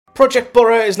Project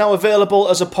Borough is now available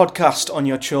as a podcast on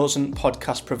your chosen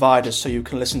podcast providers, so you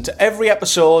can listen to every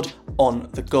episode on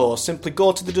the go. Simply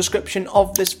go to the description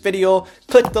of this video,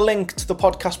 click the link to the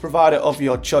podcast provider of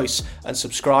your choice, and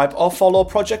subscribe or follow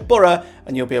Project Borough,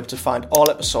 and you'll be able to find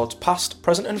all episodes past,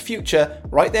 present and future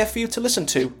right there for you to listen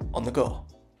to on the go.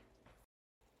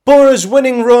 Borough's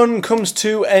winning run comes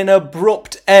to an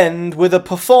abrupt end with a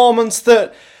performance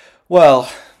that,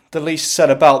 well, the least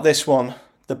said about this one,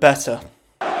 the better.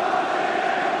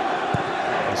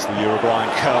 As the Uruguayan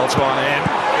curls one in.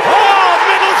 Oh,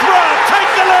 Middlesbrough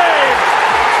take the lead!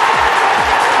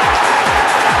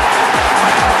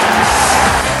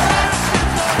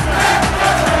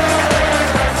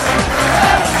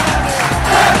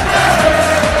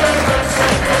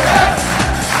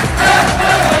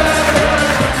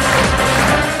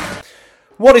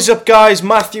 What is up, guys?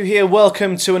 Matthew here.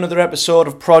 Welcome to another episode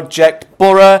of Project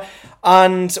Borough.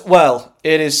 And, well,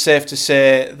 it is safe to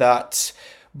say that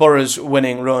Borough's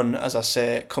winning run, as I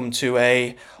say, come to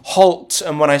a halt.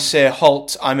 And when I say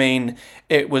halt, I mean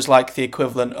it was like the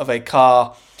equivalent of a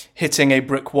car hitting a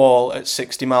brick wall at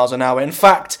 60 miles an hour. In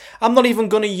fact, I'm not even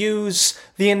going to use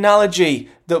the analogy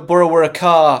that Borough were a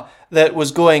car that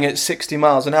was going at 60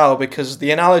 miles an hour, because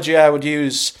the analogy I would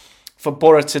use for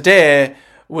Borough today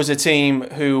was a team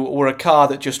who were a car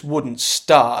that just wouldn't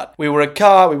start. We were a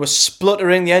car, we were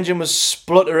spluttering, the engine was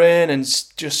spluttering and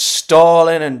just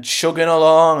stalling and chugging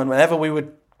along, and whenever we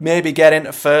would maybe get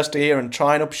into first gear and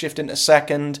try and upshift into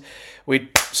second,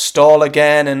 we'd stall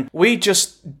again, and we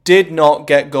just did not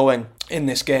get going in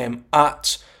this game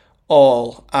at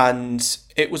all, and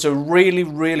it was a really,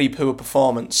 really poor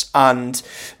performance, and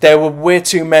there were way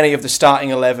too many of the starting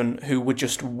 11 who were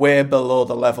just way below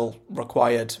the level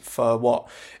required for what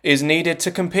is needed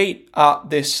to compete at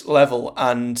this level,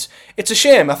 and it's a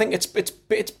shame. I think it's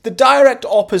the direct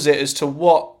opposite as to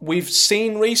what we've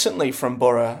seen recently from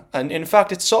Borough, and in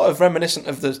fact it's sort of reminiscent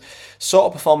of the sort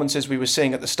of performances we were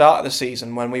seeing at the start of the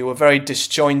season, when we were very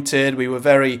disjointed, we were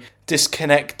very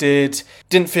disconnected,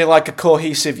 didn't feel like a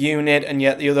cohesive unit, and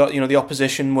yet the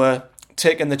opposition were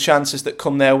taking the chances that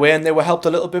come their way, and they were helped a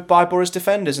little bit by Borough's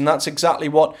defenders, and that's exactly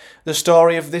what the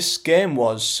story of this game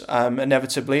was,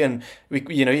 inevitably. And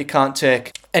you can't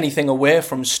take anything away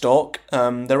from Stoke.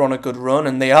 They're on a good run,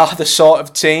 and they are the sort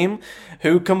of team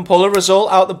who can pull a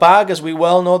result out the bag. As we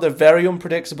well know, they're very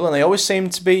unpredictable, and they always seem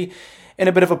to be in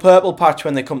a bit of a purple patch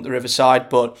when they come to Riverside.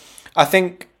 But I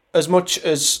think as much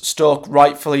as Stoke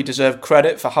rightfully deserve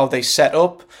credit for how they set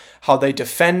up, how they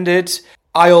defended,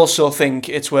 I also think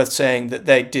it's worth saying that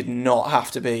they did not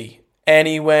have to be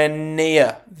anywhere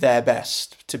near their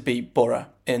best to beat Borough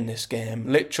in this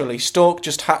game. Literally, Stoke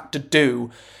just had to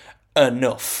do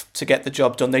enough to get the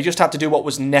job done. They just had to do what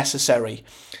was necessary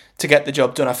to get the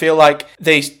job done. I feel like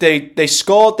they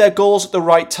scored their goals at the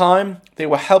right time. They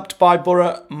were helped by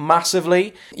Borough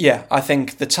massively. Yeah, I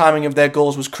think the timing of their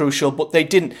goals was crucial, but they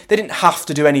didn't have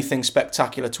to do anything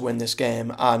spectacular to win this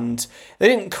game, and they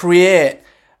didn't create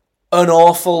an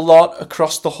awful lot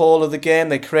across the whole of the game.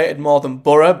 They created more than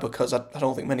Borough, because I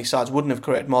don't think many sides wouldn't have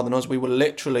created more than us. We were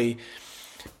literally,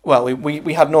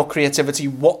 we had no creativity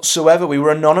whatsoever. We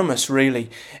were anonymous, really,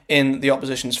 in the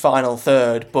opposition's final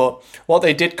third. But what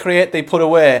they did create, they put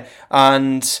away.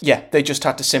 And yeah, they just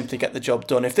had to simply get the job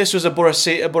done. If this was a Borough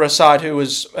side who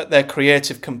was at their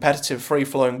creative, competitive,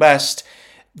 free-flowing best,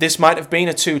 this might have been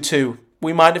a 2-2.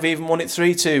 We might have even won it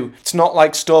 3-2. It's not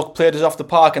like Stoke played us off the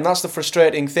park, and that's the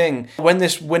frustrating thing. When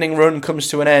this winning run comes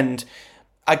to an end,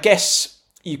 I guess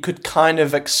you could kind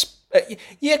of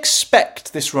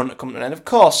expect this run to come to an end. Of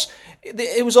course,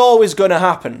 it was always going to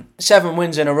happen. 7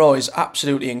 wins in a row is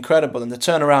absolutely incredible, and the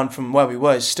turnaround from where we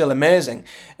were is still amazing.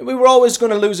 We were always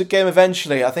going to lose a game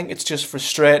eventually. I think it's just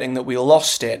frustrating that we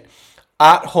lost it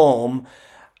at home,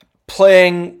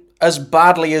 playing as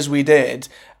badly as we did.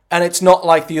 And it's not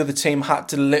like the other team had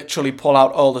to literally pull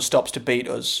out all the stops to beat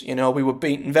us. We were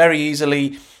beaten very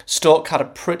easily. Stoke had a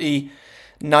pretty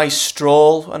nice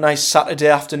stroll, a nice Saturday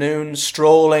afternoon,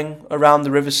 strolling around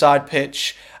the Riverside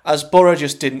pitch, as Borough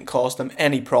just didn't cause them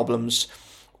any problems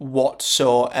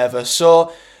whatsoever.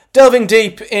 So, delving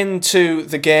deep into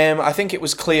the game, I think it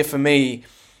was clear for me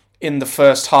in the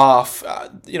first half,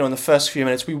 in the first few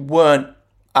minutes, we weren't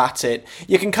at it.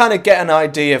 You can kind of get an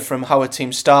idea from how a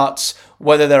team starts,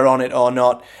 whether they're on it or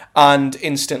not, and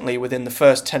instantly within the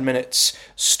first 10 minutes,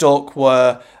 Stoke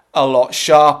were a lot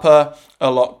sharper,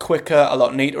 a lot quicker, a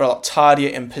lot neater, a lot tidier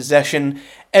in possession.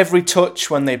 Every touch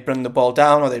when they'd bring the ball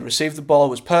down or they'd receive the ball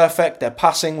was perfect. Their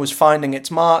passing was finding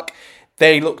its mark.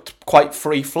 They looked quite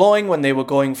free-flowing when they were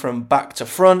going from back to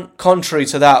front. Contrary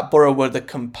to that, Borough were the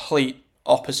complete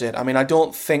opposite. I mean, I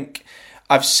don't think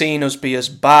I've seen us be as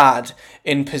bad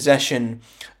in possession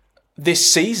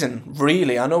this season,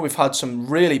 really. I know we've had some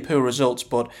really poor results,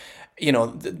 but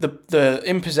the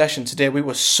in possession today, we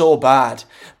were so bad.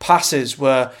 Passes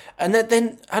were, and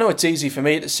then I know it's easy for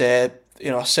me to say,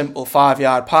 a simple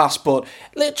 5-yard pass, but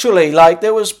literally, like,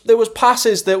 there was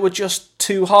passes that were just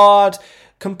too hard,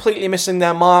 completely missing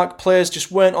their mark. Players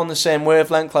just weren't on the same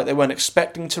wavelength, like they weren't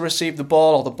expecting to receive the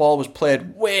ball, or the ball was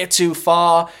played way too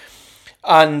far.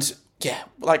 And yeah,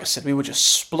 like I said, we were just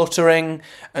spluttering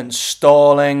and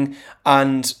stalling,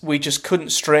 and we just couldn't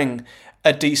string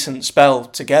a decent spell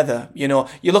together. You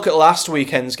look at last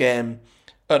weekend's game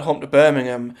at home to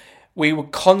Birmingham, we were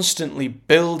constantly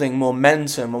building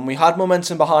momentum, and we had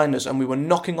momentum behind us, and we were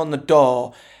knocking on the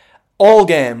door all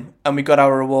game, and we got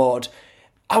our reward.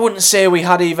 I wouldn't say we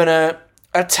had even a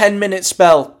 10-minute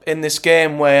spell in this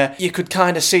game where you could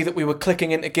kind of see that we were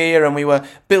clicking into gear and we were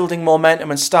building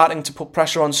momentum and starting to put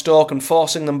pressure on Stoke and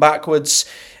forcing them backwards.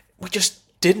 We just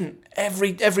didn't.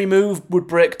 Every move would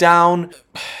break down.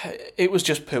 It was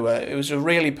just poor. It was a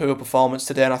really poor performance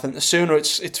today, and I think the sooner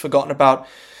it's forgotten about,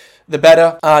 the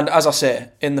better. And as I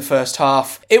say, in the first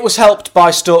half, it was helped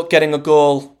by Stoke getting a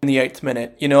goal in the 8th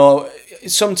minute.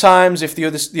 Sometimes if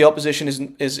the opposition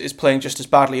is playing just as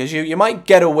badly as you might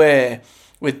get away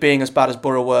with being as bad as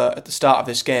Borough were at the start of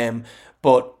this game.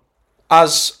 But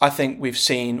as I think we've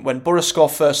seen, when Borough score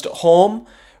first at home,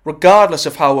 regardless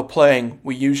of how we're playing,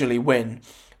 we usually win.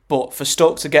 But for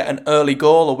Stoke to get an early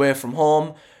goal away from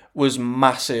home was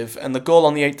massive, and the goal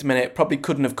on the 8th minute probably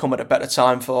couldn't have come at a better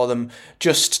time for them,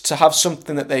 just to have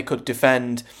something that they could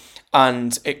defend,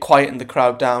 and it quietened the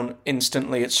crowd down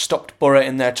instantly. It stopped Borough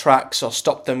in their tracks, or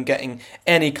stopped them getting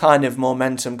any kind of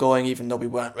momentum going, even though we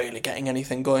weren't really getting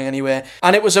anything going anyway.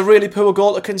 And it was a really poor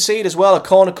goal to concede as well. A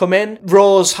corner come in,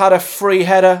 Rose had a free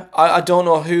header. I don't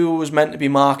know who was meant to be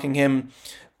marking him,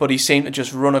 but he seemed to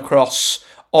just run across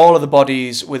all of the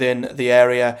bodies within the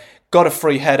area, got a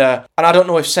free header, and I don't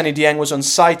know if Seny Dieng was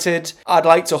unsighted. I'd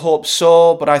like to hope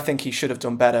so, but I think he should have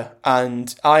done better.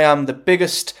 And I am the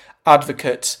biggest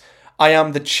advocate. I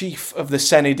am the chief of the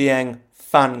Seny Dieng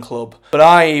fan club. But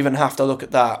I even have to look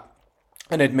at that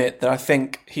and admit that I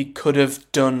think he could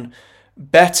have done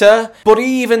better. But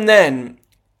even then,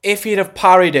 if he'd have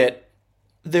parried it,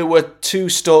 there were two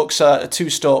Stoke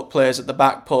players at the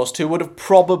back post who would have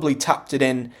probably tapped it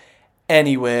in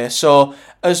anyway. So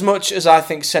as much as I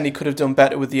think Seny could have done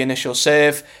better with the initial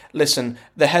save, listen,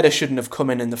 the header shouldn't have come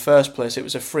in the first place. It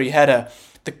was a free header.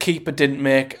 The keeper didn't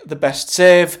make the best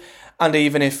save, and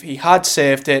even if he had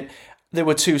saved it, there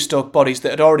were two Stoke bodies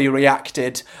that had already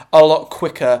reacted a lot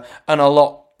quicker and a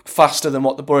lot faster than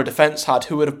what the Borough defence had,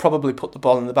 who would have probably put the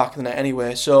ball in the back of the net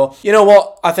anyway. So, you know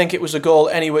what? I think it was a goal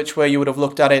any which way you would have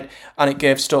looked at it, and it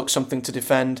gave Stoke something to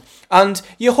defend. And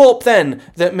you hope then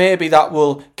that maybe that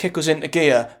will kick us into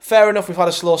gear. Fair enough, we've had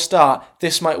a slow start.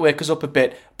 This might wake us up a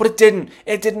bit. But it didn't.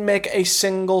 It didn't make a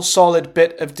single solid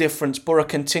bit of difference. Borough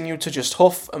continued to just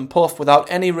huff and puff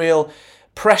without any real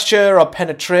pressure or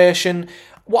penetration.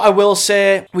 What I will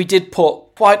say, we did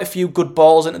put quite a few good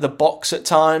balls into the box at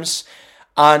times,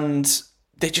 and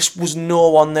there just was no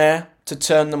one there to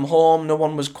turn them home. No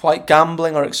one was quite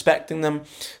gambling or expecting them.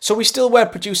 So we still were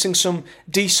producing some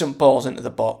decent balls into the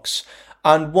box.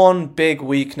 And one big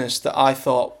weakness that I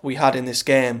thought we had in this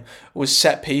game was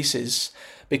set pieces.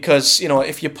 Because,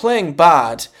 if you're playing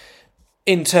bad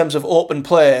in terms of open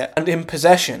play and in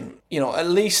possession, at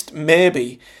least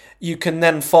maybe you can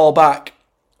then fall back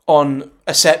on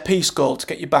a set-piece goal to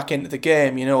get you back into the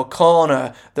game, a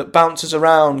corner that bounces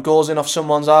around, goes in off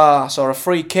someone's arse, or a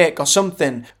free kick or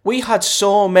something. We had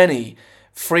so many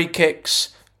free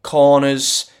kicks,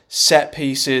 corners,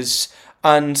 set-pieces,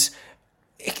 and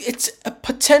it's a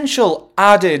potential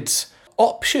added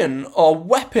option or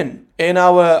weapon in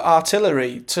our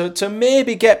artillery to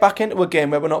maybe get back into a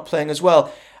game where we're not playing as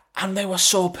well. And they were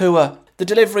so poor. The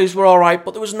deliveries were alright,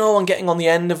 but there was no one getting on the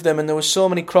end of them, and there were so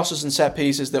many crosses and set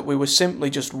pieces that we were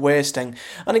simply just wasting.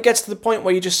 And it gets to the point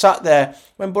where you just sat there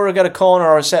when Borough get a corner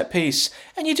or a set piece,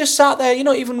 and you just sat there, you're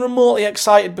not even remotely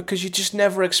excited because you just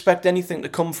never expect anything to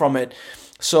come from it.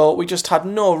 So we just had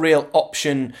no real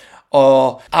option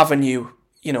or avenue,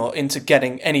 into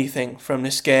getting anything from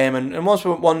this game. And once we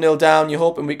went 1-0 down, you're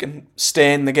hoping we can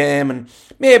stay in the game, and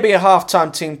maybe a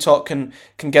half-time team talk can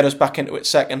get us back into it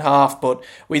second half. But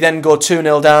we then go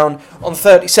 2-0 down on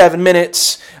 37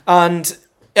 minutes, and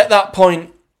at that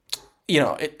point,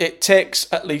 it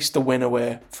takes at least the win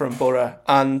away from Borough.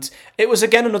 And it was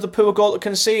again another poor goal to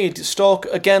concede. Stoke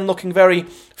again looking very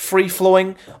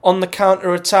free-flowing on the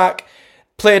counter-attack.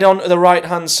 Played onto the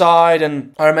right-hand side,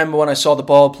 and I remember when I saw the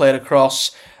ball played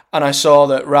across, and I saw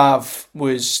that Rav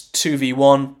was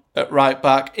 2v1 at right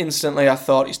back. Instantly I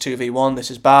thought, he's 2v1, this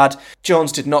is bad.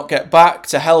 Jones did not get back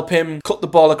to help him, cut the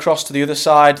ball across to the other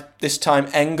side. This time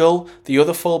Engel, the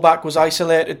other fullback, was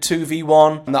isolated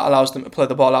 2v1, and that allows them to play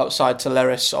the ball outside to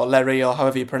Leris, or Larry, or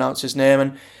however you pronounce his name,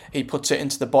 and he puts it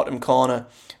into the bottom corner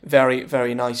very,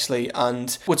 very nicely,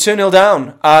 and we're 2-0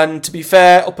 down. And to be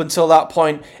fair, up until that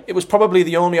point, it was probably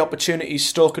the only opportunities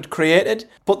Stoke had created,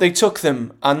 but they took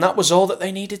them, and that was all that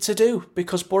they needed to do,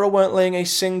 because Borough weren't laying a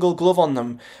single glove on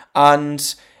them.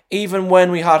 And even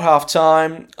when we had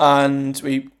half-time and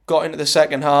we got into the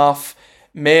second half,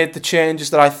 made the changes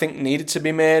that I think needed to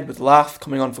be made, with Lath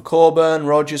coming on for Coburn,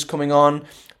 Rodgers coming on,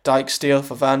 Dijksteel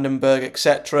for Vandenberg,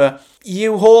 etc.,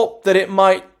 you hope that it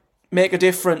might make a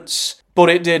difference. But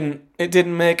it didn't. It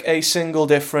didn't make a single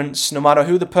difference. No matter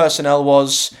who the personnel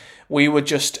was, we were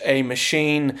just a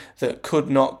machine that could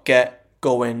not get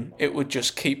going. It would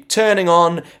just keep turning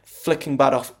on, flicking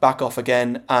back off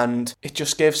again, and it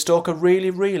just gave Stoke a really,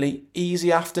 really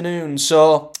easy afternoon.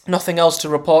 So nothing else to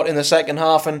report in the second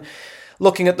half. And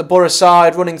looking at the Borough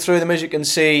side, running through them, as you can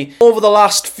see, over the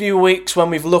last few weeks when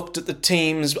we've looked at the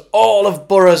teams, all of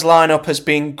Borough's lineup has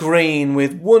been green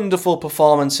with wonderful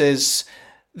performances.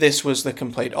 This was the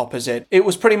complete opposite. It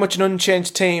was pretty much an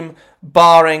unchanged team,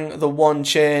 barring the one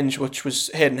change, which was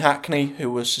Hayden Hackney,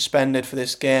 who was suspended for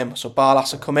this game. So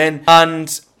Barlas had come in.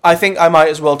 And I think I might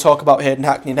as well talk about Hayden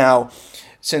Hackney now,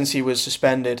 since he was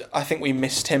suspended. I think we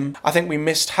missed him. I think we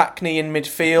missed Hackney in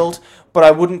midfield, but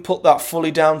I wouldn't put that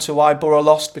fully down to why Borough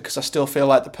lost, because I still feel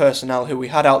like the personnel who we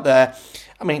had out there,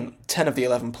 10 of the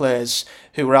 11 players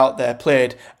who were out there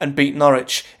played and beat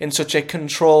Norwich in such a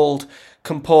controlled,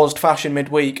 composed fashion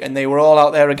midweek, and they were all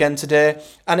out there again today,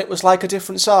 and it was like a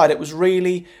different side. It was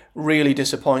really, really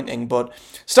disappointing. But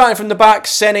starting from the back,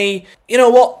 Senny, you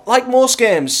know what, like most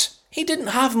games, he didn't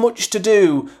have much to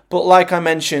do, but like I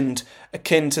mentioned,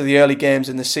 akin to the early games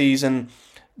in the season,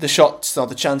 the shots or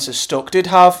the chances Stoke did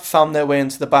have found their way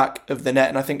into the back of the net,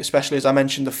 and I think especially, as I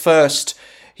mentioned, the first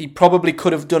he probably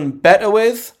could have done better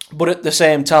with, but at the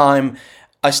same time,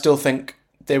 I still think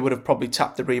they would have probably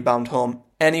tapped the rebound home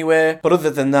anyway. But other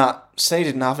than that, Senny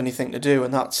didn't have anything to do,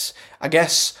 and that's, I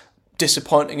guess,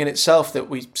 disappointing in itself that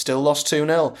we still lost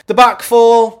 2-0. The back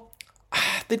four,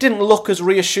 they didn't look as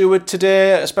reassured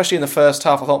today, especially in the first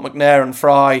half. I thought McNair and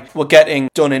Fry were getting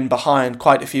done in behind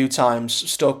quite a few times.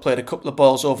 Stoke played a couple of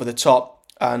balls over the top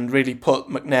and really put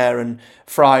McNair and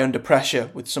Fry under pressure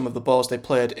with some of the balls they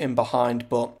played in behind.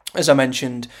 But as I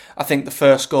mentioned, I think the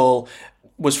first goal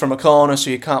was from a corner, so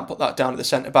you can't put that down at the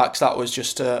centre-backs. That was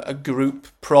just a group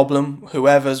problem.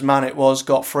 Whoever's man it was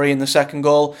got free in the second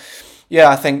goal. Yeah,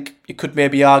 I think you could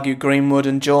maybe argue Greenwood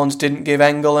and Jones didn't give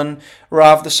Engel and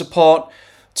Rav the support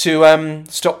to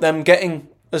stop them getting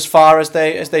as far as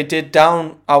they did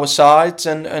down our sides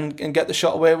and get the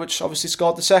shot away, which obviously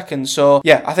scored the second. So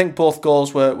yeah, I think both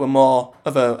goals were more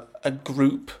of a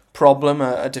group problem,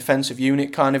 a defensive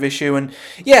unit kind of issue. And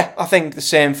yeah, I think the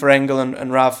same for Engel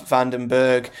and Rav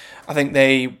Vandenberg. I think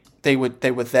they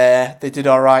were there. They did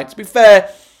all right. To be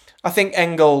fair, I think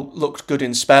Engel looked good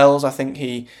in spells. I think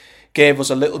he gave us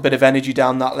a little bit of energy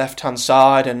down that left-hand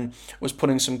side and was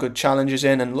putting some good challenges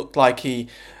in and looked like he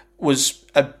was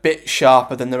a bit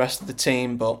sharper than the rest of the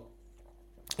team, but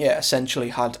yeah, essentially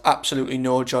had absolutely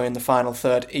no joy in the final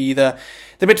third either.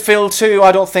 The midfield too,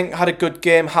 I don't think had a good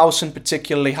game. Howson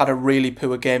particularly had a really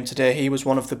poor game today. He was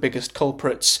one of the biggest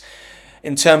culprits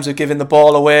in terms of giving the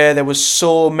ball away. There was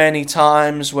so many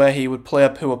times where he would play a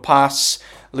poor pass,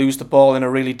 lose the ball in a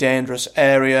really dangerous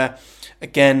area.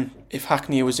 Again, if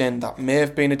Hackney was in, that may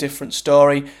have been a different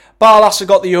story. Barlas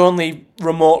got the only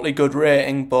remotely good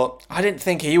rating, but I didn't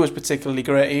think he was particularly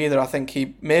great either. I think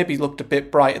he maybe looked a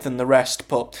bit brighter than the rest,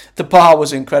 but the bar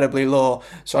was incredibly low,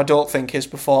 so I don't think his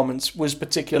performance was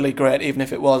particularly great, even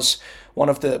if it was one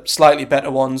of the slightly better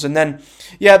ones. And then,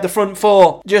 yeah, the front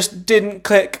four just didn't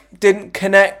click, didn't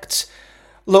connect,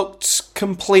 looked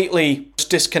completely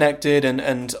disconnected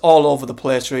and all over the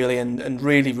place really, and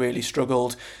really, really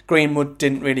struggled. Greenwood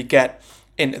didn't really get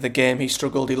into the game. He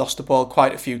struggled. He lost the ball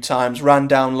quite a few times, ran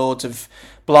down loads of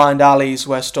blind alleys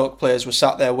where Stoke players were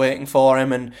sat there waiting for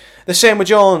him. And the same with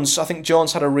Jones. I think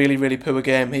Jones had a really, really poor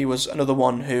game. He was another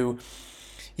one who,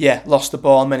 yeah, lost the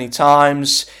ball many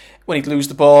times. When he'd lose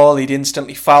the ball, he'd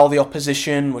instantly foul the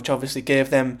opposition, which obviously gave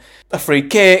them a free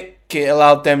kick. It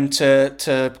allowed them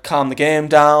to calm the game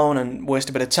down and waste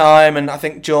a bit of time. And I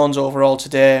think Jones overall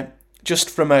today, just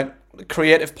from a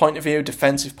creative point of view,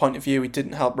 defensive point of view, he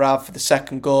didn't help Rav for the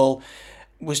second goal,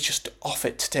 was just off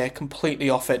it today, completely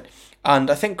off it.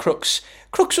 And I think Crooks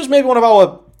was maybe one of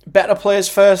our better players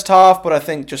first half, but I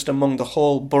think just among the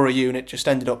whole Borough unit just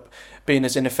ended up being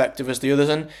as ineffective as the others.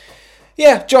 And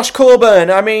yeah, Josh Coburn,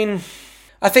 I mean,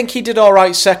 I think he did all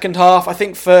right second half. I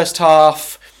think first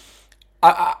half,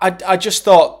 I just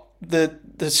thought the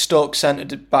Stoke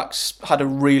centre-backs had a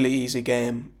really easy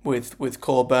game with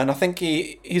Coburn. I think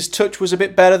his touch was a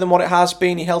bit better than what it has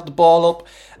been. He held the ball up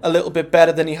a little bit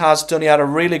better than he has done. He had a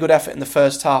really good effort in the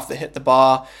first half that hit the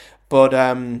bar. But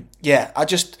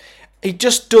he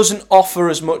just doesn't offer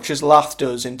as much as Lath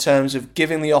does in terms of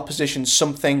giving the opposition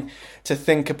something to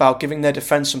think about, giving their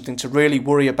defence something to really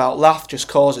worry about. Lath just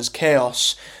causes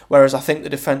chaos, whereas I think the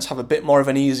defence have a bit more of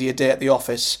an easier day at the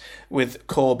office with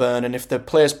Coburn, and if the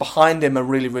players behind him are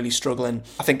really, really struggling,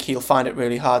 I think he'll find it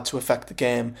really hard to affect the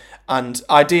game, and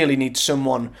ideally needs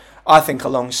someone, I think,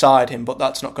 alongside him, but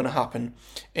that's not going to happen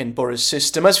in Borough's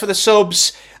system. As for the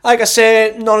subs, like I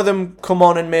say, none of them come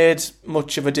on and made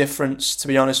much of a difference, to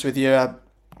be honest with you.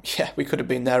 We could have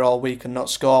been there all week and not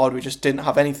scored. We just didn't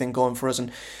have anything going for us.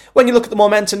 And when you look at the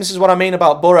momentum, this is what I mean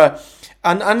about Borough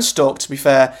and Stoke, to be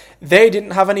fair. They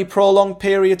didn't have any prolonged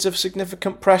periods of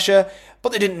significant pressure,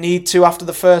 but they didn't need to after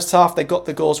the first half. They got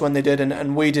the goals when they did,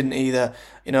 and we didn't either.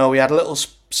 You know, we had little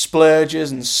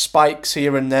splurges and spikes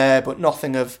here and there, but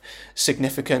nothing of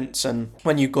significance. And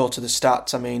when you go to the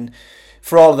stats, I mean,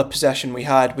 for all of the possession we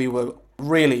had, we were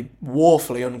really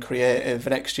woefully uncreative.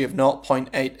 An XG of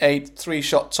 0.88, 3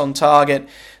 shots on target.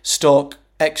 Stoke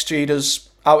XG'd us,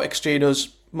 out XG'd us,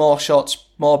 more shots,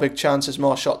 more big chances,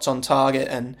 more shots on target,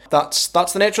 and that's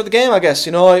the nature of the game, I guess.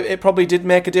 You know, it probably did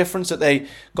make a difference that they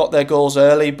got their goals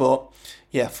early, but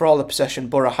yeah, for all the possession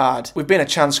Borough had, we've been a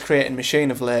chance-creating machine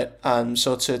of late, and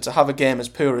so to have a game as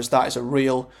poor as that is a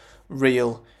real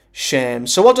shame.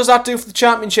 So what does that do for the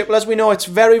Championship? Well, as we know, it's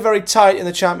very, very tight in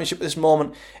the Championship at this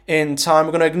moment in time.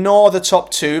 We're going to ignore the top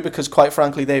two because, quite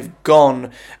frankly, they've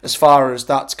gone as far as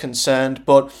that's concerned.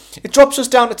 But it drops us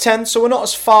down to 10th, so we're not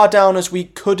as far down as we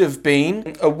could have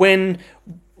been. A win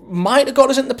might have got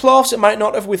us into the playoffs. It might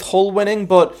not have with Hull winning,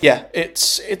 but yeah,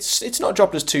 it's not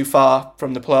dropped us too far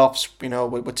from the playoffs. You know,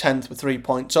 we're 10th with 3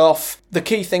 points off. The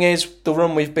key thing is the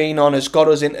run we've been on has got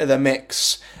us into the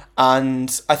mix.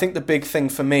 And I think the big thing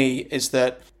for me is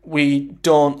that we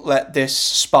don't let this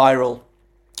spiral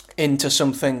into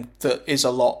something that is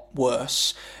a lot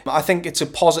worse. I think it's a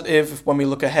positive when we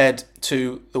look ahead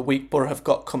to the week Borough have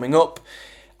got coming up.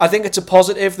 I think it's a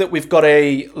positive that we've got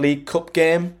a League Cup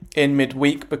game in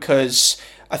midweek, because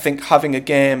I think having a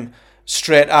game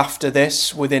straight after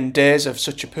this, within days of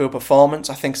such a poor performance,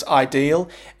 I think is ideal.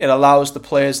 It allows the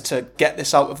players to get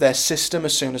this out of their system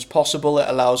as soon as possible. It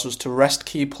allows us to rest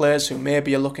key players who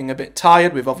maybe are looking a bit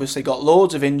tired. We've obviously got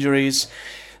loads of injuries.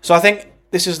 So I think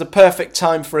this is the perfect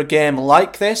time for a game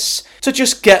like this to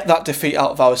just get that defeat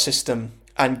out of our system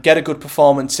and get a good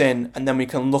performance in, and then we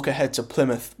can look ahead to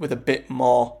Plymouth with a bit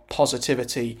more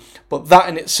positivity. But that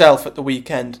in itself at the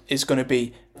weekend is going to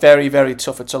be very, very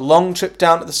tough. It's a long trip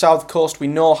down to the south coast. We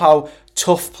know how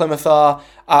tough Plymouth are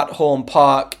at home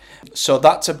park. So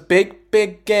that's a big,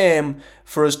 big game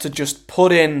for us to just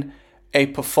put in a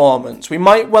performance. We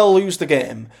might well lose the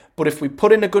game, but if we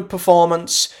put in a good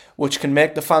performance, which can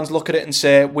make the fans look at it and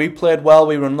say, we played well,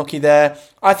 we were unlucky there,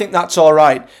 I think that's all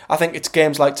right. I think it's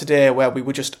games like today where we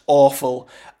were just awful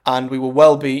and we were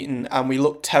well beaten and we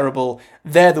looked terrible.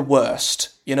 They're the worst.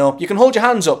 You know, you can hold your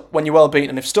hands up when you're well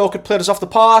beaten. If Stoke had played us off the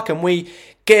park and we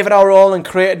gave it our all and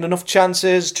created enough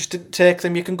chances, just didn't take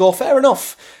them, you can go, fair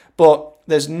enough. But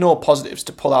there's no positives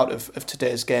to pull out of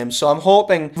today's game. So I'm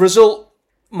hoping result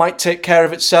might take care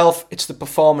of itself. It's the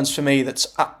performance for me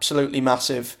that's absolutely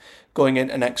massive going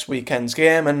into next weekend's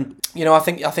game. And, you know, I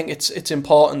think it's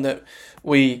important that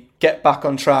we get back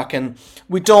on track and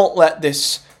we don't let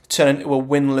this turn into a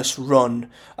winless run.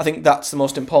 I think that's the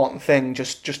most important thing.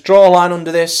 Just draw a line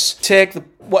under this, take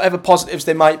whatever positives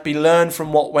there might be, learn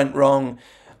from what went wrong,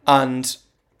 and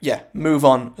yeah, move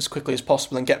on as quickly as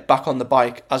possible and get back on the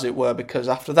bike, as it were, because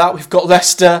after that we've got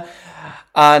Leicester,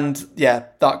 and yeah,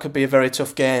 that could be a very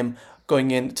tough game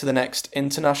going into the next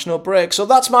international break. So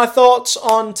that's my thoughts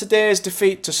on today's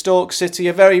defeat to Stoke City.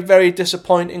 A very, very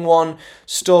disappointing one.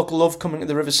 Stoke love coming to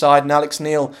the Riverside and Alex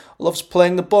Neil loves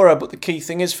playing the Borough, but the key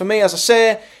thing is for me, as I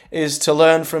say, is to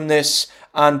learn from this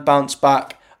and bounce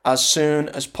back as soon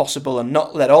as possible and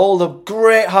not let all the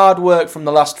great hard work from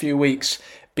the last few weeks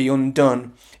be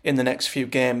undone in the next few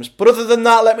games. But other than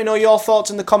that, let me know your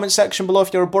thoughts in the comment section below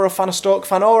if you're a Borough fan, a Stoke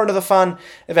fan, or another fan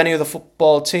of any other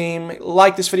football team.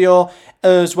 Like this video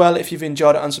as well if you've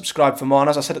enjoyed it, and subscribe for more.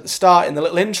 And as I said at the start in the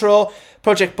little intro,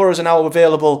 Project Boroughs are now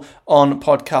available on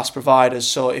podcast providers.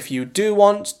 So if you do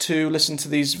want to listen to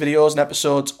these videos and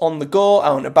episodes on the go,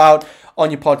 out and about,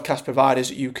 on your podcast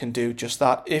providers, you can do just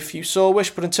that if you so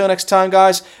wish. But until next time,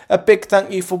 guys, a big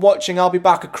thank you for watching. I'll be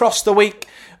back across the week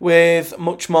with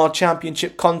much more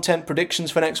Championship content,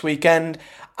 predictions for next weekend,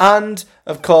 and,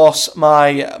 of course,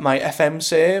 my FM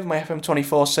save, my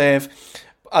FM24 save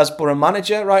as Borough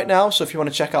manager right now. So if you want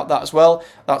to check out that as well,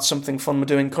 that's something fun we're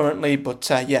doing currently. But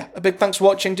yeah, a big thanks for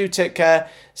watching. Do take care.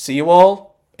 See you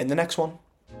all in the next one.